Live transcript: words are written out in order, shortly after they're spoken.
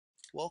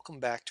Welcome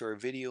back to our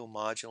video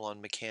module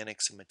on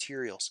mechanics and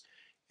materials.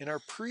 In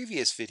our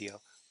previous video,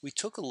 we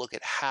took a look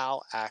at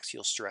how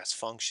axial stress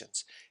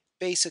functions.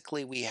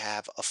 Basically, we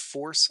have a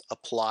force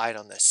applied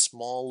on this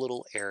small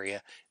little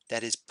area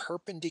that is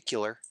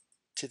perpendicular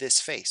to this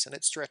face, and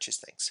it stretches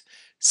things.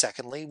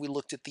 Secondly, we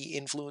looked at the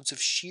influence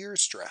of shear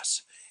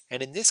stress,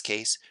 and in this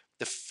case,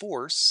 the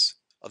force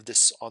of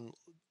this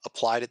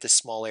applied at this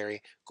small area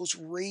goes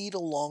right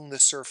along the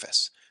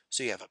surface.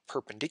 So you have a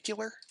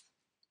perpendicular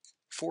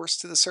force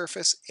to the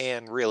surface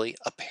and really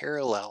a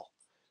parallel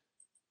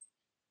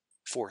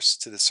force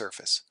to the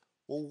surface.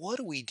 Well, what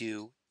do we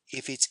do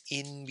if it's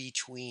in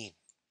between?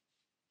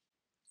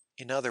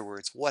 In other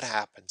words, what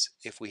happens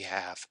if we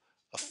have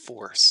a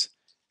force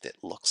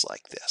that looks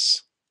like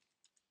this?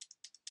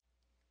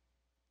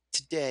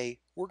 Today,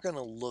 we're going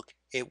to look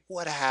at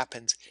what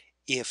happens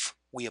if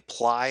we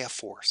apply a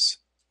force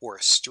or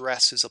a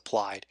stress is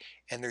applied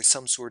and there's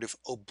some sort of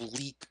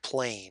oblique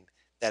plane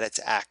that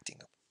it's acting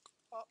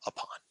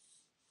upon.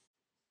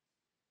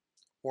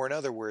 Or in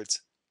other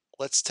words,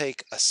 let's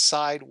take a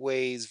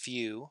sideways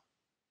view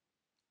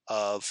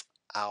of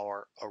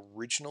our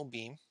original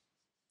beam,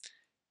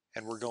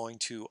 and we're going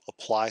to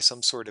apply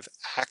some sort of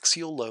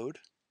axial load,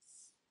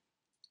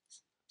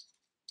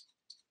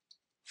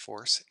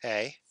 force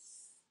A,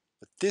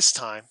 but this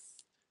time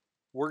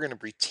we're going to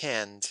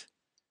pretend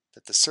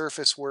that the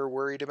surface we're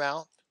worried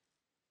about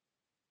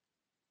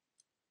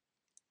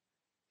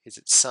is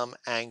at some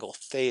angle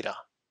theta,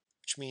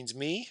 which means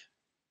me,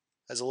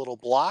 as a little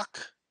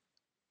block,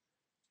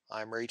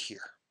 I'm right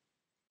here.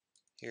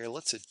 Here,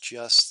 let's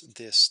adjust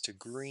this to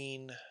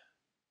green,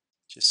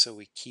 just so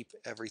we keep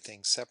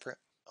everything separate.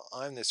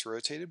 I'm this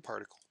rotated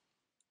particle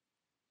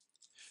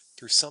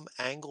through some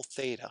angle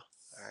theta.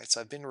 All right,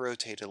 so I've been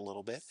rotated a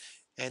little bit,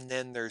 and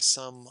then there's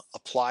some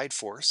applied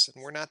force,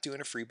 and we're not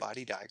doing a free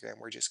body diagram,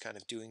 we're just kind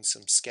of doing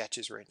some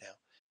sketches right now.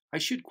 I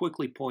should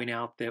quickly point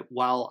out that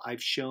while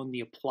I've shown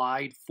the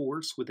applied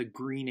force with a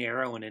green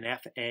arrow and an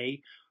FA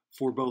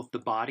for both the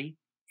body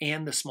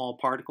and the small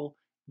particle,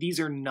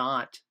 these are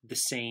not the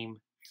same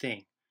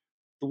thing.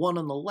 The one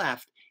on the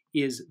left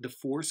is the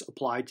force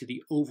applied to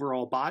the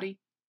overall body.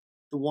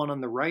 The one on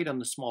the right on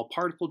the small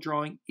particle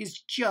drawing is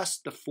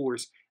just the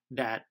force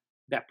that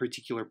that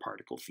particular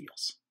particle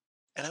feels.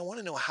 And I want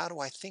to know, how do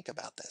I think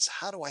about this?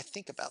 How do I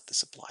think about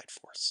this applied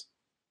force?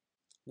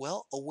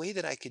 Well, a way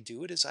that I could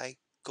do it is I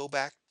go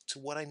back to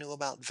what I know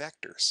about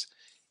vectors.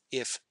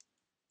 If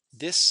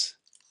this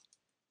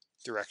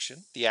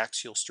direction, the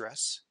axial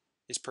stress,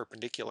 is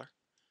perpendicular,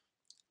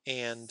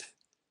 and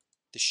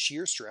the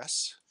shear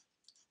stress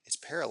is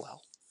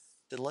parallel,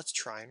 then let's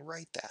try and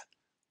write that.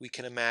 We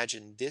can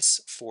imagine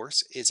this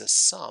force is a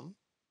sum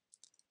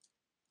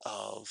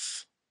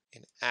of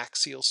an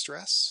axial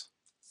stress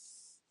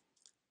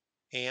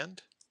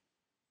and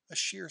a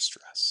shear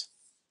stress.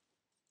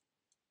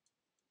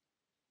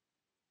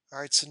 All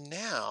right, so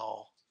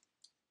now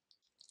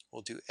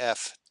we'll do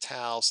F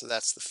tau, so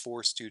that's the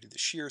force due to the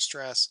shear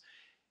stress,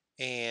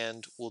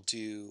 and we'll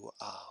do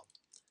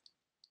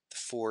the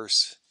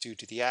force due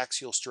to the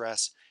axial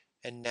stress,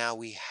 and now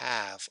we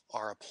have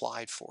our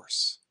applied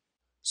force.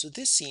 So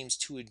this seems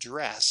to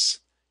address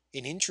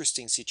an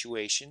interesting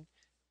situation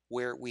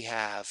where we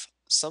have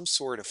some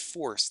sort of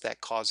force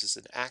that causes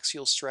an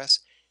axial stress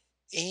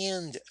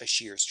and a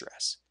shear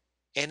stress.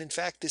 And in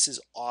fact, this is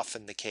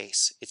often the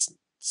case. It's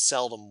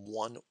seldom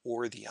one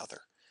or the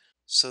other.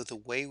 So the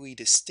way we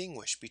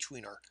distinguish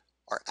between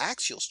our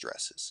axial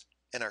stresses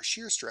and our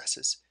shear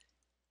stresses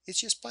is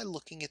just by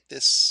looking at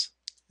this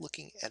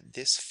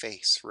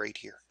face right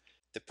here.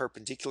 The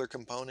perpendicular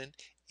component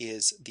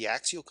is the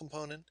axial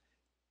component,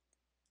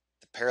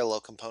 the parallel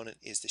component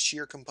is the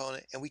shear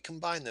component, and we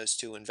combine those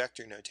two in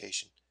vector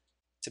notation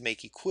to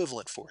make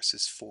equivalent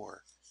forces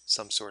for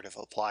some sort of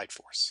applied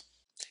force.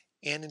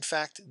 And in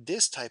fact,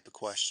 this type of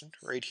question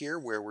right here,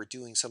 where we're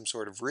doing some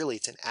sort of, really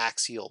it's an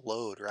axial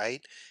load,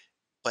 right?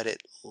 But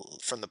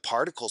from the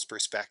particle's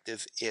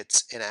perspective,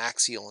 it's an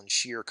axial and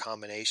shear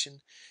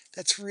combination.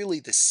 That's really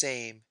the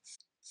same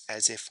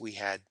as if we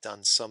had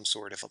done some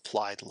sort of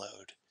applied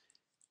load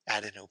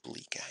at an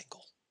oblique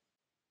angle.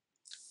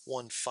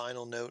 One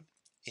final note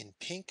in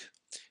pink,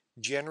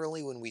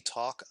 generally when we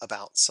talk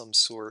about some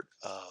sort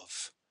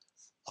of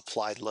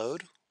applied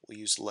load, we'll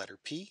use the letter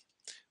P.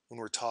 When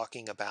we're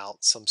talking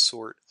about some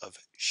sort of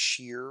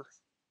shear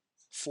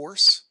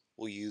force,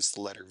 we'll use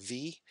the letter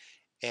V.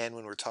 And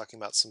when we're talking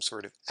about some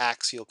sort of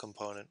axial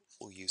component,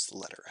 we'll use the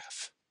letter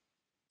F.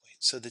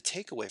 So the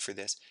takeaway for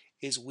this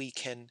is we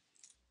can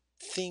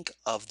think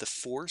of the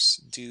force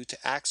due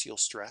to axial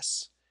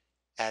stress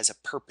as a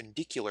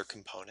perpendicular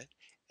component,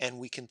 and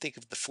we can think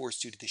of the force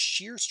due to the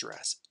shear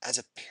stress as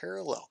a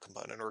parallel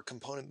component, or a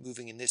component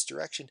moving in this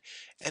direction,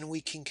 and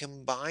we can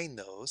combine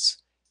those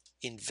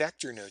in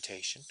vector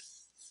notation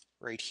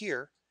right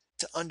here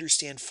to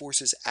understand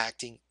forces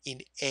acting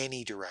in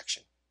any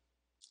direction.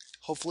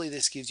 Hopefully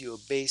this gives you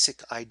a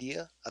basic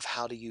idea of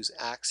how to use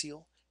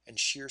axial and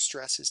shear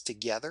stresses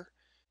together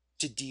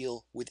to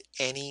deal with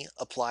any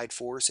applied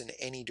force in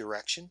any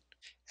direction.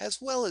 as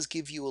well as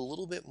give you a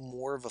little bit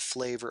more of a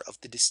flavor of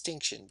the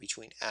distinction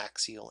between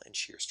axial and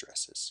shear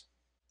stresses.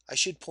 I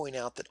should point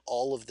out that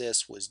all of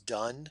this was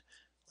done,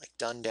 like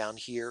done down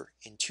here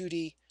in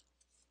 2D.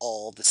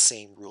 All the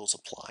same rules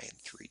apply in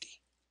 3D.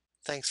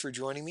 Thanks for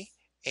joining me.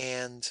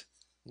 And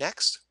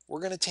next, we're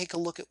going to take a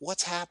look at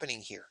what's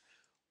happening here.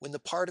 When the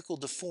particle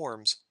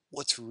deforms,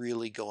 what's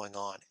really going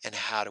on and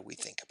how do we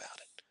think about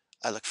it?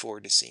 I look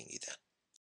forward to seeing you then.